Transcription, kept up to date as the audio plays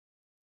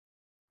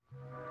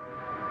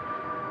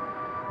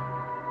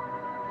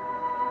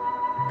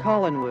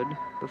Collinwood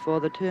before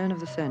the turn of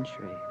the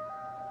century,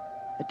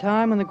 a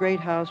time when the great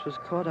house was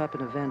caught up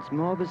in events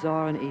more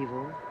bizarre and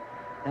evil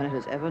than it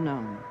has ever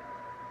known.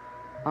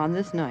 On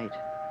this night,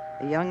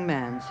 a young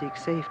man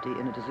seeks safety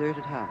in a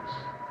deserted house.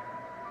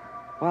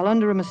 While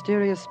under a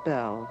mysterious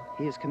spell,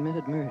 he has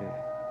committed murder.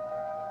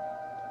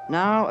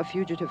 Now a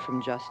fugitive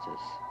from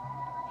justice,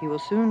 he will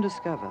soon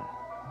discover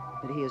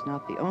that he is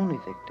not the only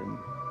victim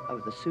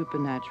of the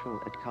supernatural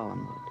at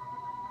Collinwood.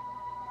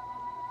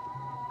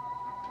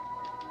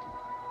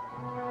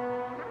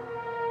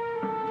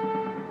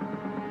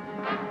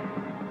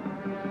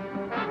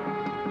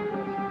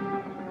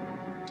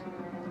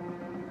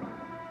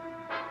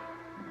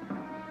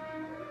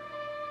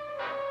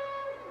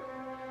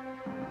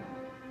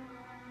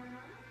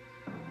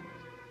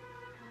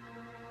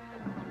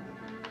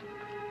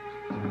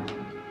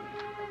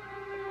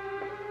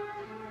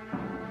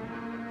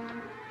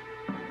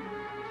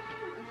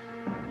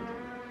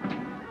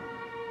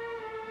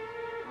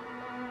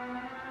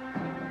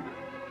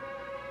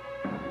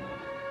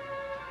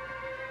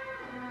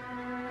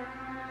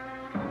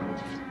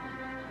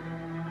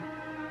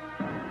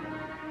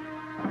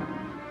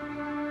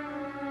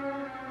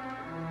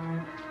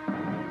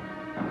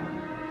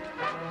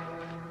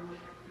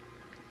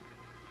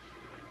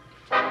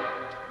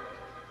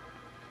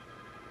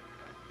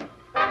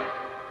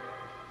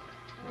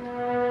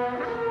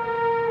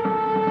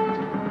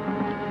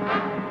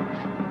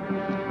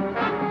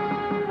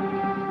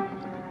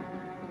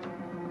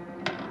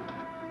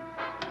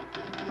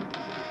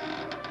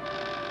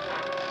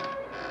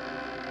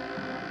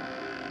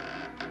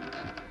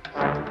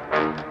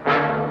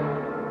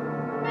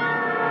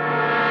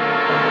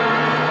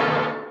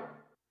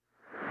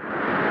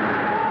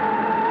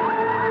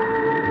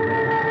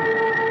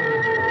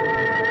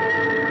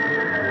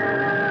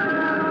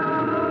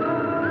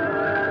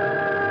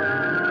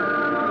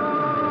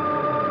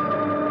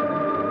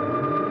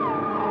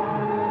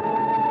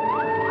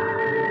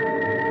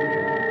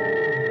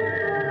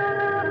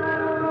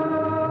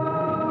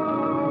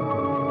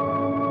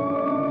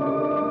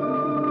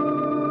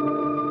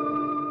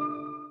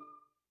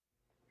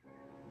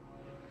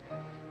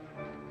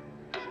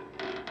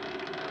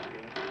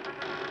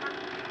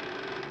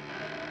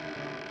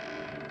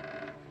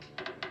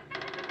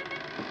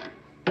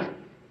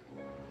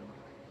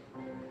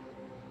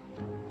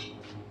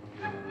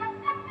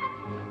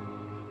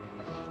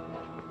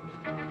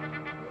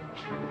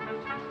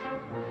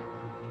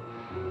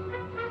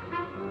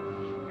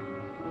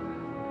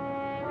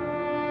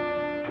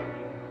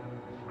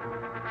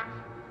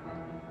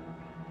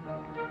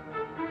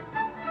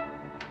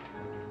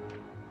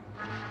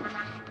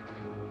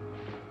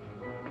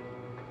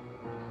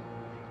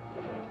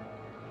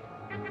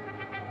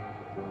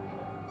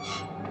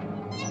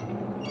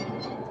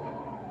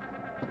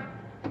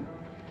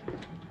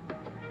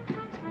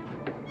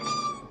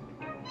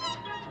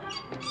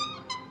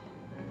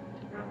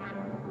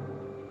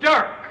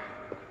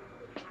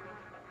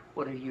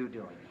 What are you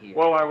doing here?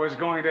 Well, I was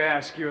going to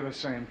ask you the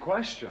same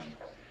question.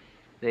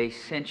 They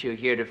sent you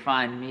here to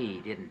find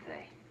me, didn't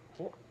they?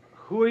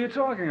 Who are you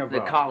talking about?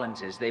 The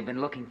Collinses. They've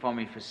been looking for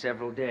me for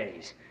several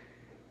days.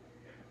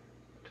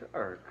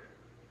 Dirk.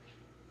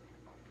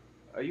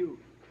 Are you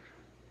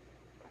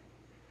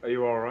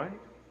all right?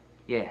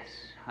 Yes,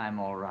 I'm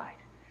all right.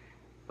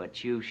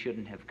 But you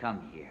shouldn't have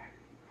come here.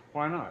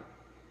 Why not?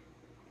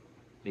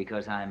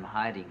 Because I'm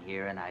hiding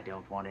here and I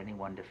don't want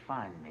anyone to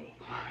find me.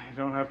 You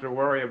don't have to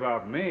worry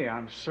about me.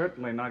 I'm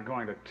certainly not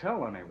going to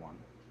tell anyone.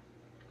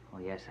 Oh,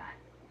 yes,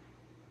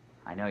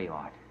 I know you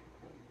aren't.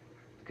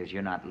 Because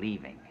you're not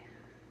leaving.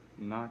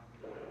 Not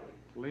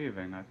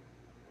leaving?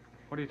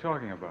 What are you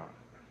talking about?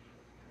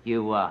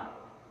 You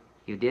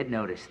did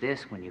notice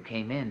this when you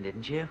came in,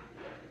 didn't you?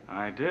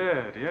 I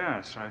did,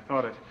 yes. I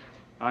thought it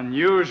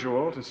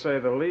unusual, to say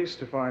the least,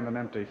 to find an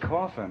empty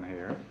coffin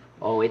here.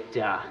 Oh,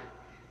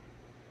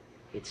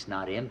 it's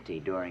not empty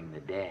during the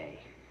day.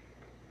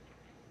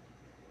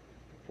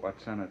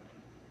 What's in it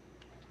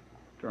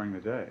during the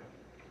day?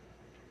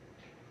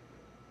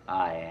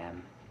 I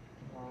am.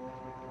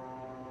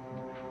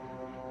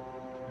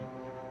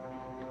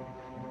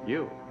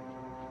 You?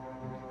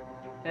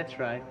 That's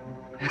right.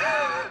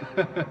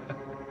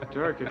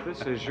 Dirk, if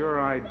this is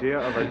your idea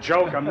of a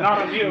joke, I'm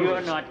not amused.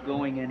 You're not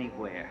going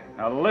anywhere.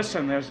 Now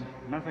listen, there's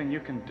nothing you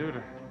can do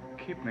to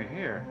keep me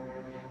here.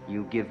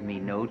 You give me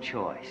no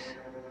choice.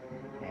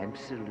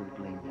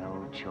 Absolutely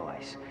no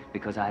choice.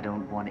 Because I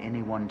don't want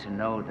anyone to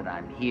know that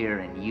I'm here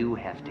and you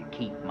have to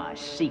keep my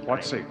secret.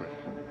 What secret?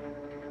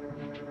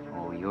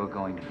 Oh, you're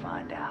going to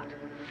find out.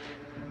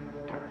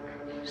 Dirk.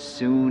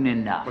 Soon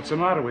enough. What's the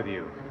matter with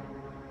you?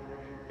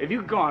 Have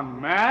you gone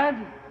mad?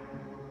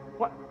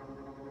 What?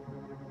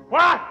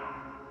 What?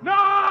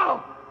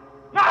 No!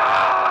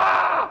 No!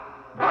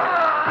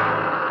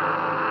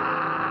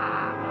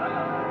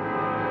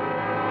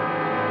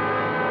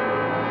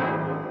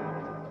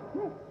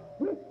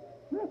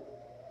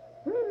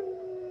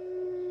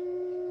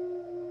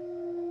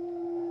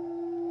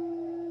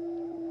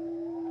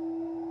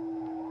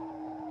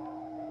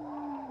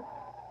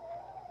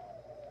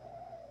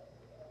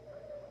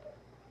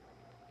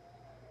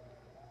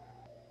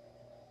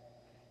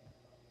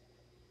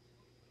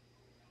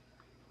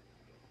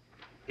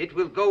 It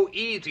will go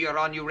easier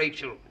on you,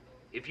 Rachel,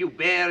 if you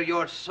bare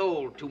your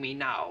soul to me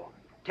now.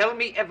 Tell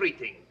me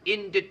everything,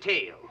 in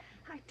detail.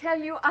 I tell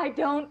you, I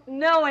don't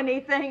know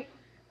anything.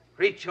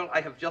 Rachel,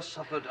 I have just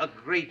suffered a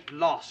great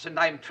loss, and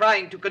I'm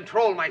trying to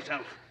control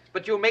myself.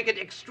 But you make it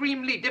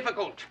extremely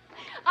difficult.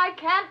 I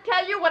can't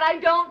tell you what I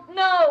don't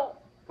know.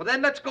 Well,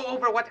 then let's go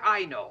over what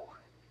I know.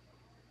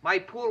 My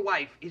poor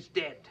wife is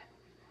dead.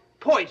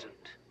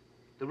 Poisoned.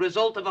 The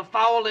result of a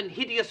foul and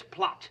hideous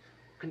plot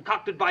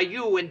concocted by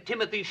you and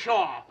Timothy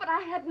Shaw. But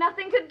I had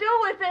nothing to do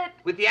with it.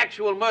 With the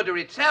actual murder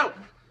itself?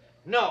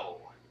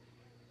 No.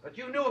 But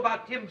you knew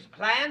about Tim's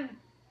plan?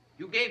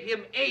 You gave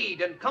him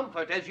aid and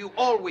comfort, as you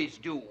always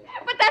do.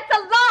 But that's a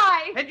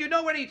lie! And you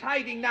know where he's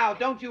hiding now,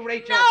 don't you,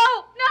 Rachel?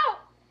 No!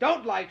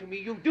 Don't lie to me.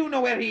 You do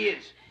know where he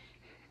is.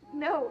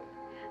 No,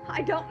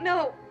 I don't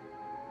know.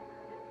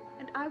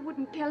 And I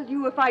wouldn't tell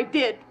you if I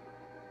did.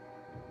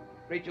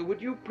 Rachel, would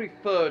you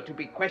prefer to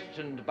be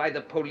questioned by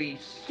the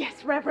police?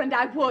 Yes, Reverend,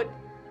 I would.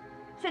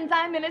 Since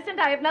I'm innocent,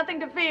 I have nothing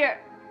to fear.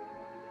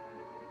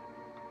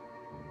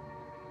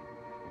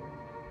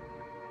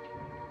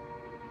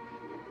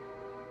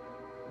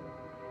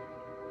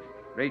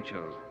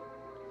 Rachel,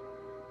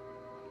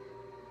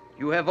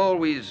 you have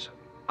always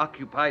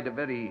occupied a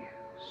very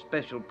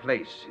special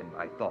place in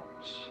my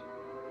thoughts.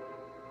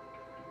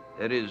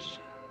 There is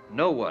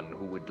no one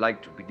who would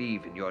like to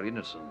believe in your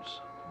innocence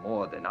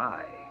more than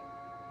I.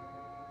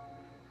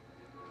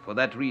 For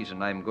that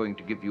reason, I'm going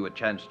to give you a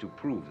chance to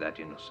prove that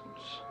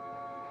innocence.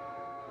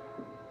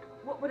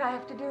 What would I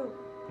have to do?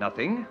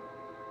 Nothing.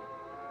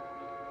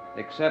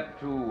 Except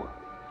to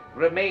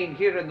remain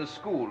here in the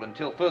school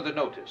until further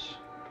notice.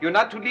 You're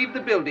not to leave the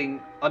building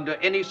under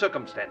any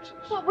circumstances.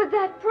 What would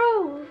that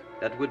prove?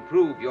 That would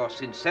prove your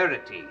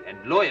sincerity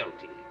and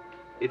loyalty.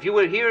 If you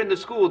were here in the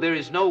school, there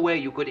is no way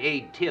you could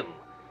aid Tim.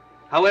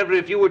 However,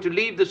 if you were to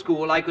leave the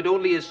school, I could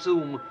only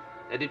assume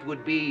that it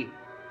would be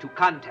to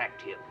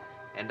contact him,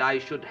 and I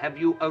should have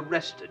you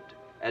arrested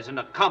as an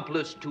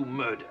accomplice to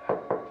murder.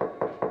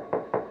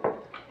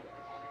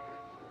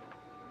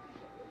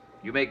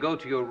 You may go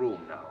to your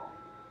room now.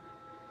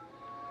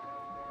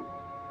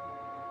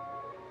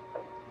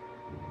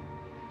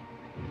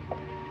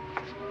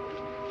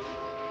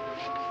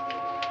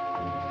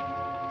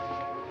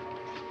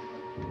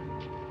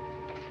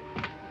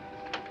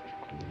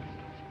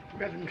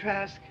 Reverend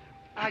Trask,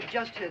 I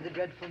just heard the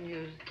dreadful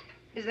news.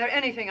 Is there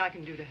anything I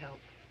can do to help?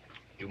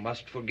 You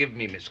must forgive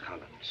me, Miss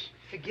Collins.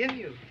 Forgive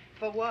you?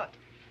 For what?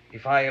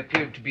 If I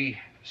appeared to be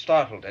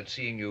startled at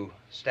seeing you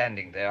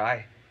standing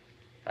there,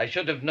 I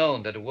should have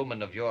known that a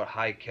woman of your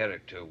high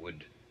character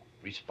would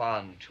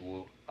respond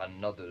to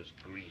another's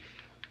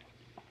grief.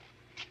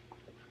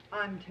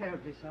 I'm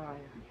terribly sorry.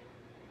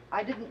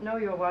 I didn't know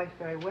your wife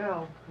very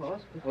well, of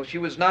course, but... Well, she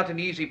was not an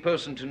easy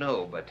person to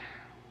know, but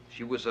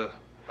she was a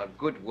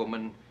good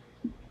woman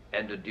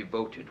and a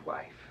devoted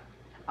wife.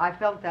 I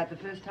felt that the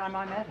first time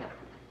I met her.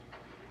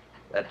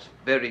 That's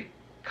very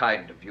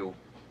kind of you,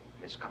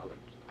 Miss Collins.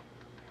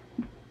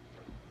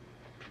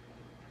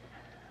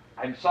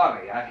 I'm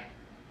sorry.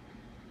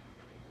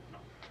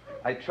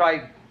 I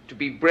tried to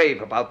be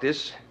brave about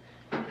this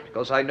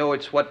because I know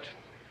it's what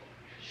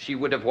she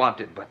would have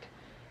wanted, but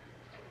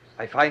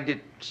I find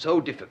it so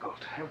difficult.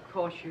 Of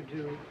course you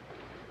do.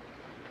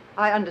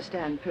 I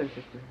understand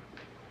perfectly.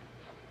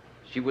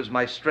 She was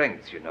my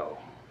strength, you know.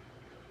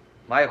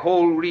 My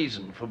whole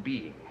reason for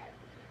being.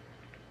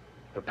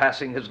 Her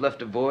passing has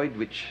left a void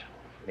which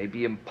may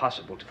be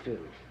impossible to fill.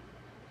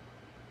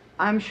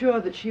 I'm sure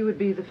that she would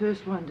be the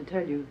first one to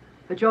tell you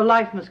that your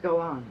life must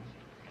go on.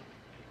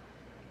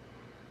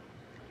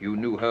 You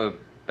knew her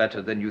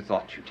better than you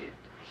thought you did.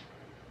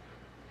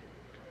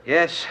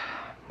 Yes,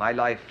 my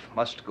life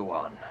must go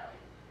on.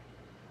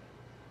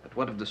 But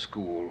what of the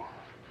school?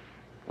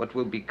 What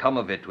will become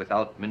of it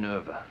without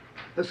Minerva?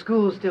 The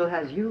school still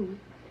has you.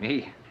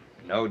 Me?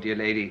 No, dear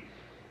lady.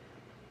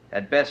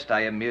 At best,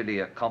 I am merely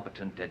a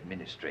competent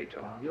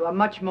administrator. You are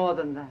much more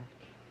than that.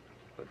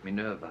 But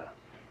Minerva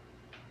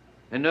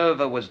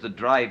was the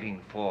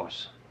driving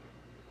force,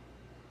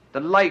 the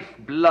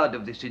lifeblood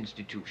of this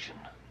institution.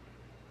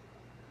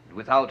 And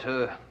without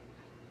her,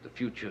 the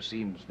future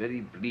seems very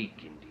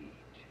bleak indeed.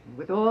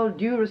 With all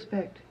due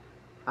respect,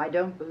 I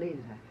don't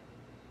believe that.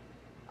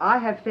 I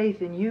have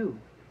faith in you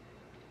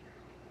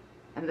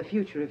and the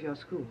future of your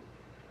school.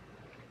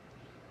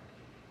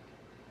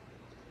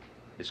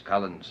 Miss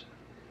Collins,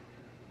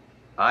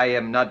 I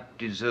am not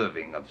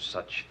deserving of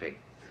such faith.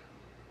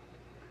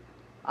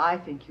 I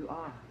think you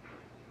are.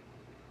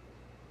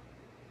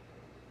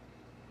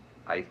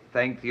 I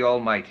thank the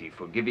Almighty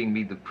for giving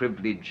me the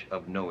privilege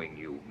of knowing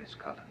you, Miss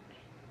Collins.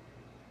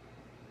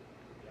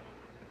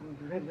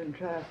 Reverend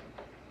Trask,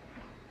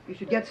 you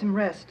should get some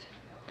rest.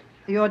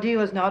 The ordeal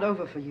is not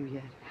over for you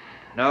yet.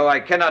 No, I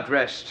cannot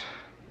rest.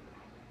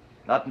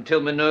 Not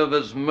until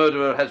Minerva's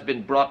murderer has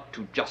been brought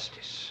to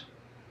justice.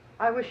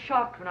 I was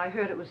shocked when I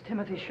heard it was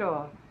Timothy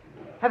Shaw.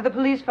 Have the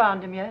police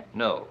found him yet?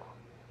 No.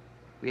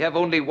 We have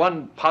only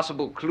one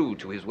possible clue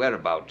to his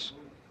whereabouts.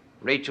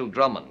 Rachel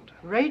Drummond.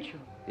 Rachel?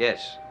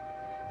 Yes.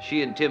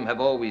 She and Tim have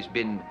always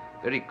been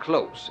very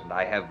close, and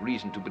I have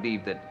reason to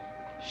believe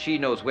that she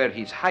knows where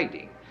he's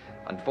hiding.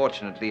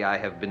 Unfortunately, I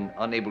have been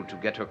unable to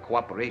get her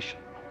cooperation.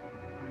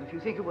 If you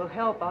think it will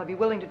help, I'll be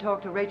willing to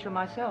talk to Rachel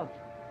myself.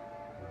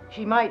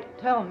 She might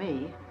tell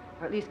me,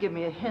 or at least give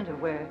me a hint of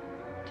where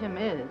Tim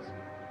is.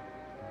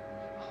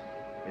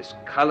 Miss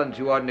Collins,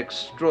 you are an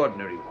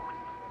extraordinary woman.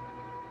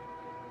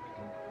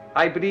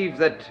 I believe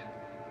that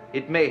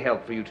it may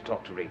help for you to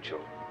talk to Rachel.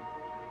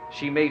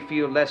 She may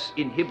feel less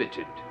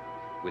inhibited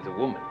with a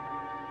woman.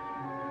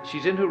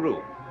 She's in her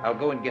room. I'll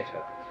go and get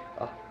her.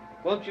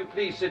 Won't you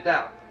please sit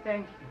down?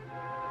 Thank you.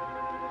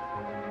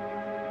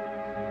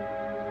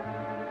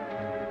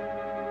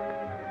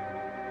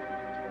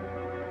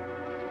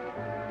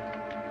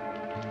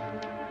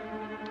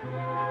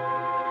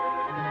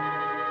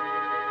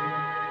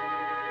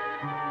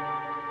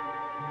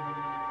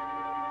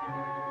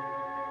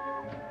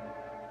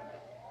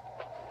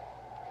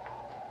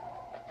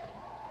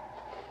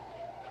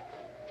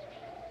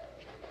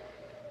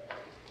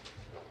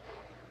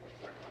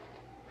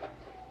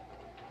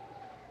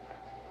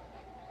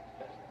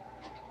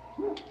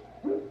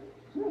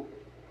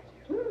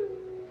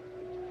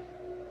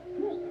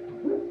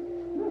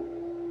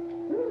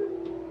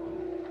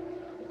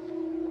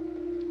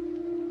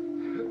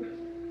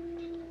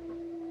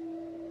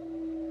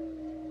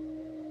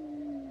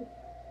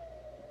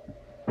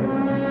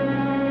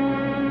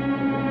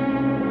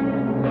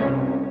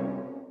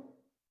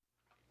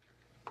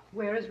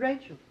 Where is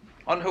Rachel?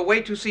 On her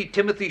way to see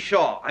Timothy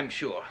Shaw, I'm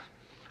sure.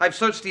 I've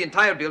searched the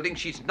entire building.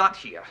 She's not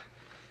here.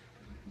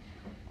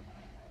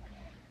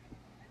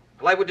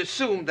 Well, I would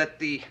assume that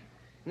the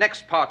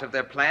next part of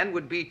their plan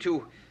would be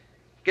to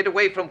get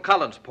away from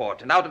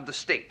Collinsport and out of the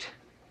state.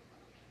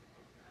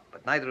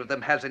 But neither of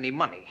them has any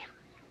money.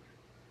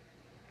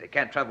 They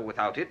can't travel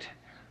without it.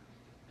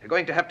 They're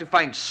going to have to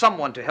find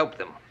someone to help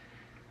them.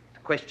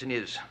 The question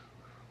is,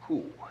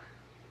 who?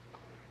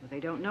 Well, they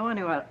don't know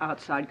anyone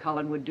outside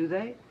Collinwood, do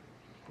they?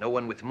 No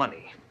one with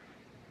money.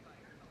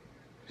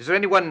 Is there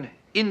anyone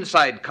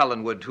inside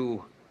Collinwood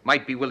who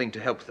might be willing to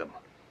help them?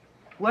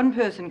 One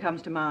person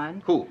comes to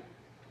mind. Who?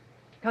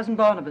 Cousin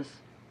Barnabas.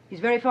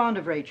 He's very fond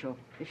of Rachel.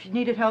 If she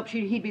needed help,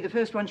 he'd be the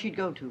first one she'd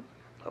go to.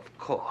 Of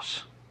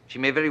course. She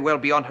may very well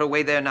be on her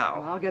way there now.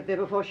 Well, I'll get there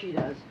before she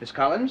does. Miss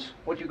Collins,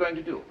 what are you going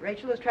to do?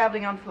 Rachel is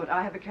traveling on foot.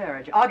 I have a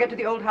carriage. I'll get to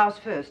the old house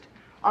first.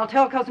 I'll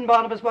tell Cousin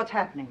Barnabas what's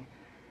happening.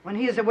 When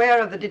he is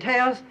aware of the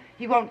details,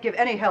 he won't give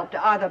any help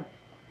to either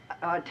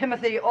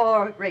Timothy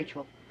or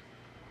Rachel.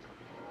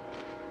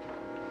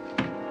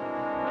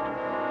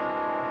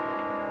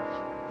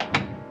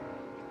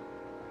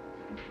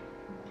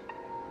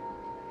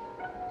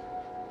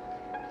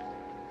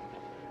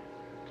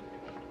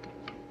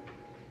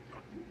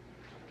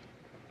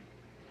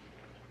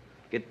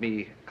 Get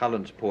me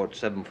Collinsport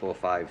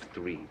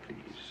 7453, please.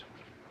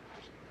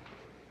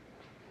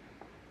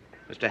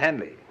 Mr.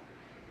 Hanley,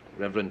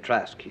 Reverend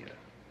Trask here.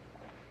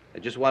 I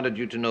just wanted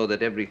you to know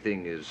that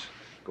everything is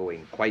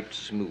going quite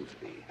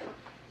smoothly.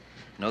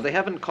 No, they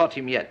haven't caught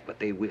him yet, but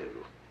they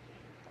will.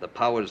 The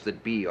powers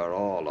that be are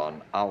all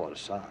on our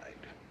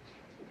side.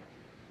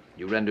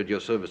 You rendered your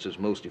services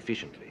most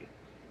efficiently.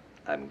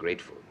 I'm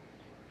grateful.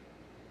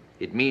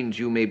 It means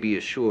you may be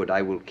assured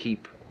I will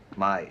keep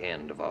my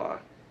end of our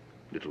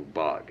little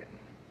bargain.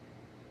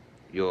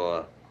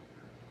 Your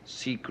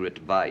secret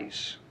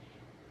vice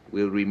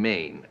will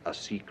remain a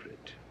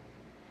secret.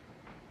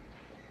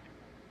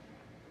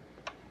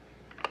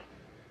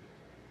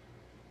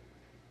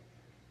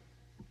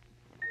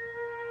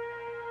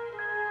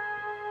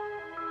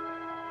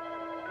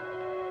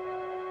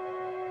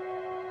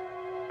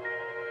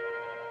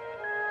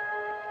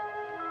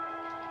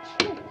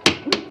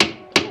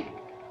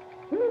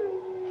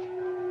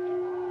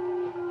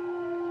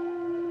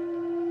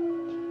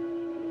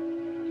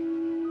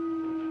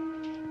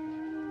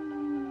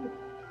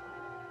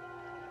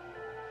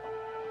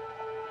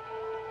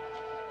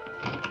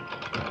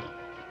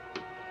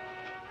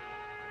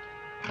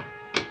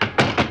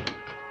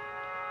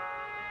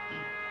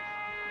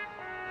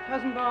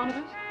 Cousin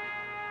Barnabas?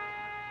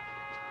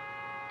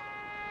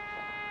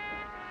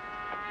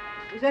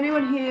 Is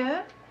anyone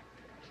here?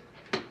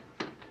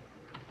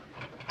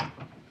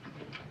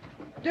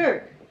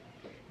 Dirk,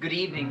 Good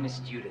evening, Miss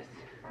Judith.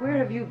 where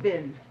have you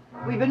been?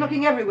 We've been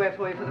looking everywhere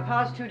for you for the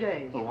past 2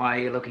 days. Well, why are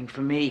you looking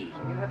for me?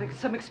 You have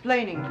some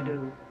explaining to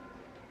do.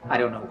 I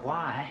don't know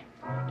why.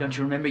 Don't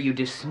you remember you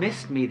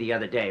dismissed me the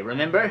other day,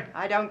 remember?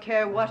 I don't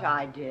care what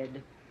I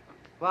did.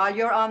 While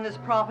you're on this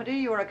property,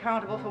 you are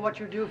accountable for what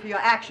you do for your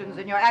actions,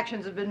 and your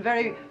actions have been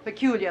very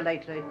peculiar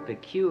lately.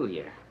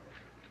 Peculiar.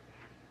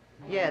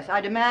 Yes, I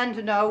demand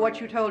to know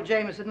what you told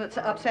Jameson that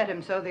upset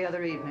him so the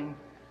other evening.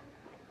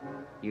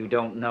 You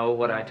don't know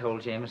what I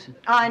told Jameson?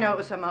 I know it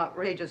was some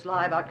outrageous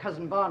lie about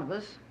Cousin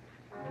Barnabas.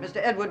 Mr.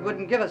 Edward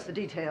wouldn't give us the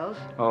details.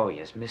 Oh,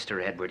 yes,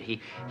 Mr. Edward.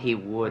 He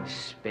would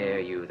spare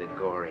you the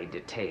gory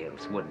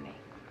details, wouldn't he?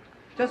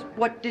 Just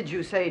what did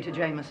you say to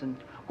Jameson?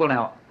 Well,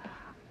 now,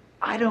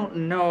 I don't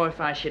know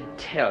if I should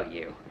tell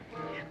you,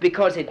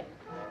 because it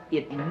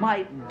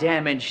might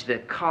damage the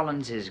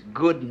Collinses'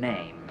 good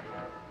name.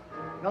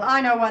 Well,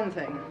 I know one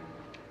thing.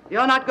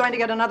 You're not going to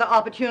get another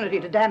opportunity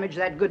to damage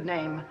that good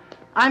name.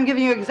 I'm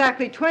giving you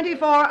exactly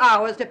 24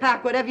 hours to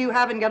pack whatever you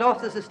have and get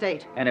off this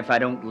estate. And if I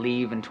don't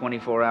leave in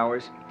 24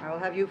 hours? I will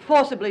have you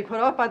forcibly put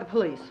off by the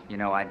police. You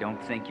know, I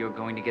don't think you're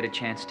going to get a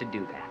chance to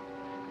do that.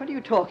 What are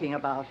you talking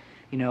about?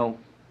 You know,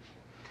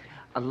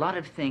 a lot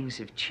of things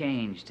have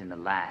changed in the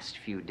last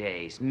few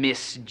days,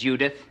 Miss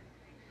Judith.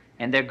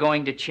 And they're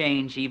going to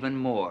change even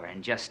more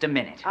in just a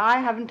minute. I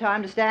haven't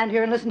time to stand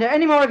here and listen to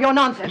any more of your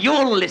nonsense.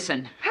 You'll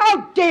listen.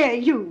 How dare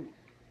you?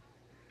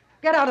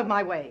 Get out of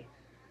my way.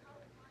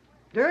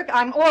 Dirk,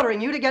 I'm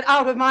ordering you to get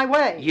out of my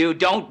way. You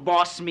don't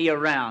boss me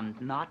around.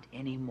 Not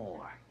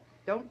anymore.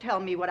 Don't tell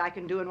me what I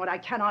can do and what I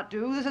cannot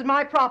do. This is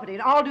my property,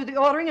 and I'll do the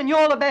ordering, and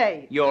you'll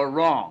obey. You're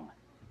wrong.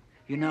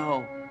 You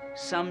know,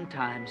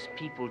 sometimes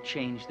people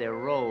change their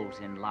roles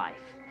in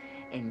life,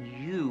 and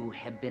you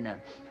have been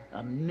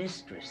a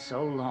mistress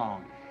so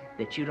long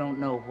that you don't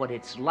know what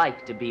it's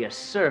like to be a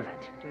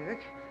servant.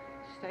 Dirk,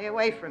 stay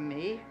away from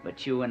me.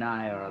 But you and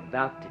I are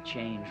about to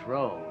change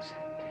roles.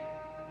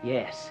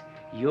 Yes.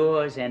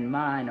 Yours and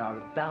mine are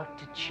about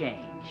to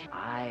change.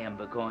 I am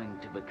going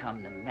to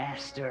become the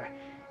master,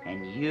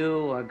 and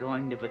you are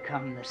going to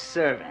become the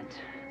servant.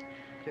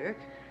 Dirk,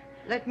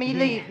 let me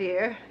leave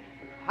here.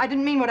 I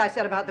didn't mean what I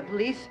said about the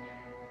police.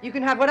 You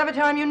can have whatever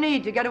time you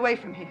need to get away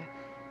from here.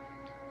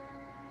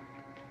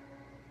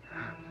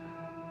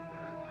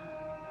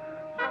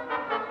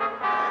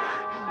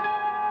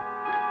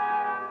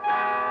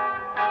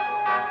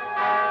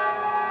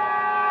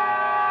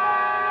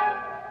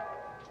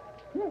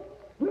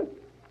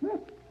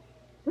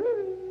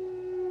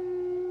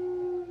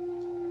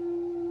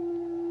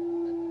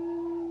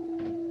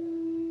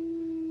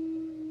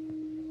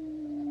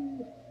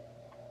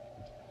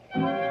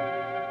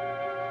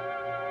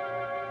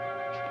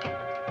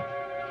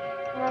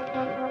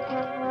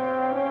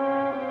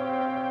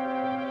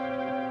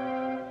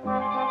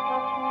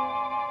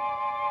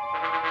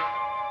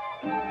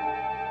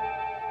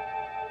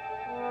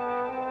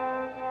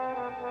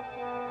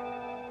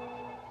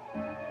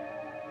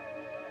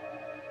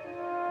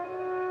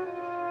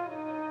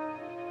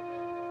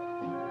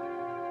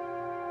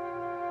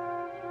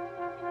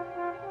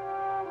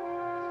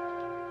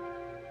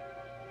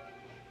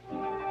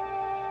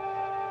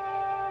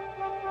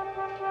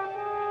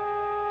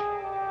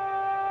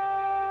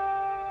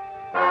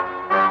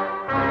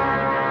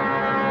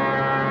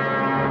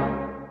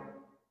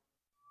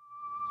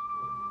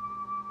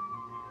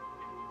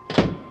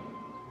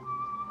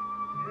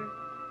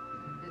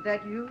 Is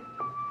that you?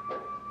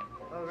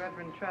 Oh,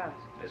 Reverend Trask.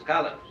 Miss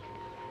Collins,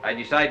 I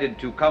decided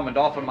to come and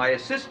offer my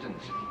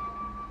assistance.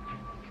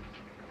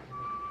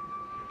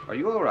 Are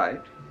you all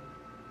right?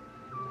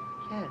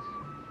 Yes.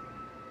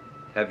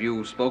 Have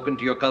you spoken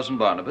to your cousin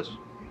Barnabas?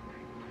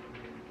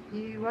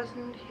 He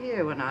wasn't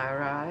here when I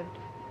arrived.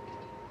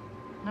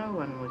 No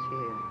one was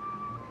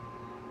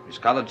here. Miss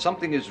Collins,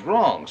 something is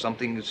wrong.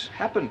 Something's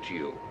happened to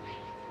you.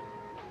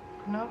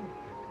 No.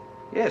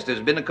 Yes,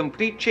 there's been a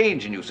complete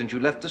change in you since you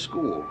left the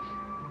school.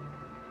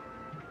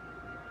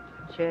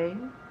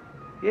 Change?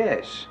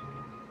 Yes.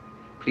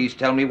 Please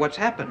tell me what's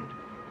happened.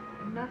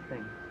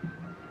 Nothing.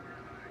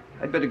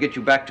 I'd better get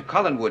you back to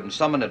Collinwood and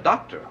summon a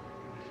doctor.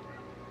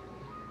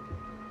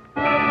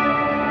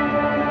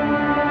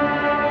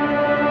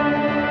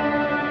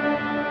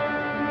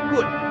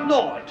 Good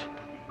Lord!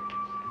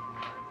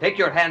 Take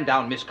your hand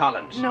down, Miss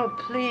Collins. No,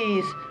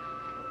 please.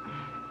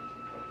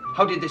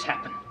 How did this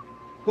happen?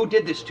 Who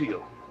did this to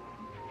you?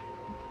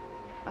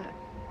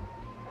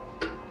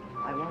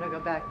 I want to go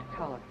back to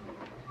Cullen.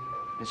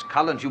 Miss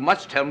Collins, you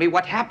must tell me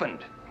what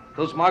happened.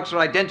 Those marks are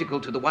identical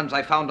to the ones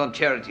I found on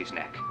Charity's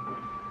neck.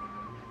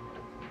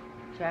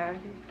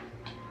 Charity?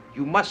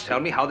 You must tell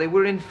me how they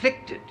were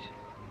inflicted.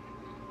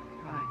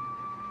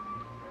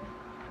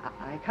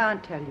 I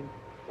can't tell you.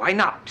 Why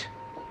not?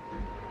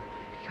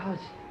 Because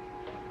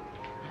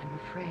I'm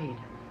afraid.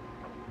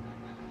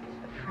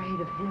 Afraid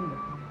of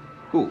him.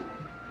 Who?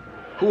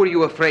 Who are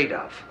you afraid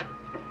of?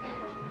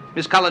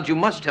 Miss Collins, you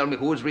must tell me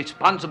who is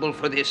responsible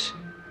for this.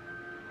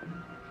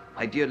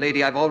 My dear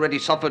lady, I've already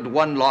suffered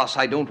one loss.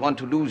 I don't want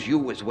to lose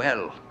you as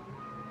well.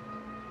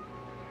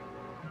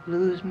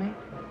 Lose me?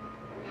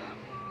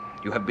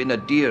 You have been a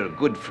dear,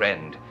 good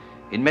friend,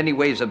 in many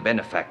ways a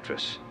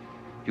benefactress.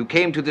 You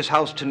came to this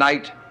house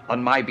tonight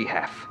on my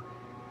behalf.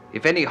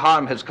 If any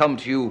harm has come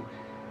to you,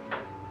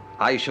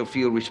 I shall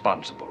feel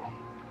responsible.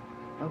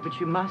 Oh, but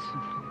you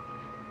mustn't.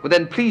 Well,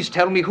 then please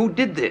tell me who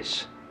did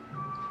this.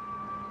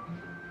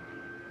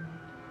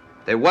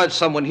 There was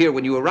someone here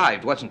when you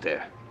arrived, wasn't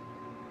there?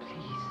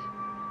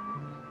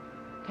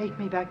 Please. Take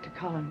me back to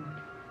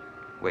Collinwood.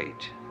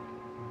 Wait.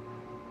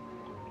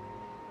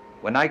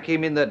 When I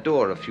came in that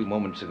door a few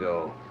moments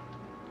ago,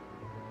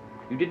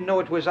 you didn't know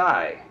it was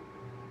I.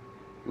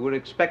 You were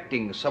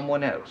expecting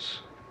someone else.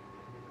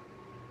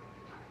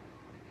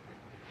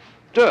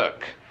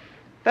 Dirk.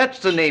 That's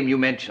the name you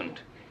mentioned.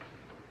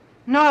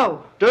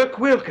 No. Dirk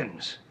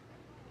Wilkins.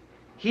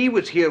 He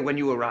was here when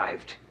you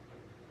arrived.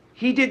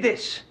 He did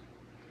this.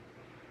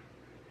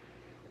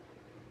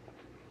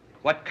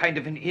 What kind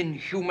of an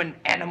inhuman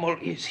animal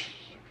is he?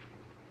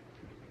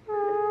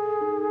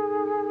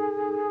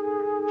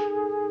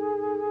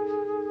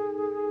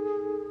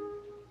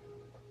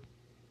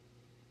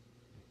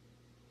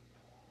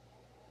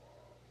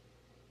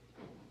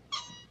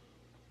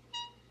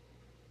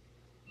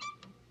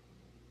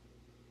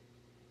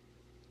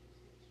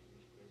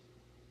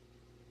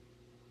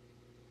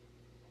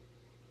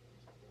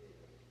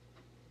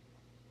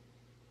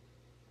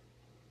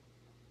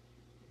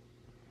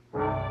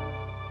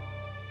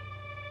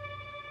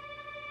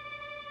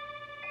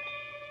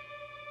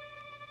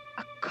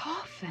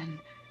 Coffin.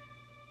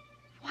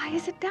 Why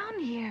is it down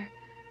here?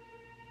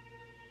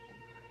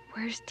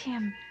 Where's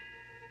Tim?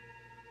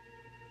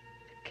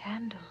 The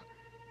candle.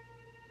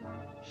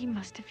 He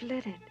must have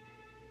lit it.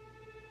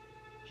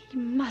 He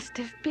must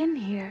have been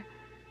here.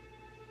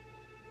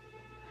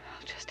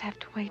 I'll just have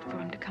to wait for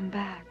him to come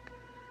back.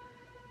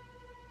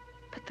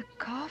 But the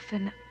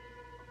coffin...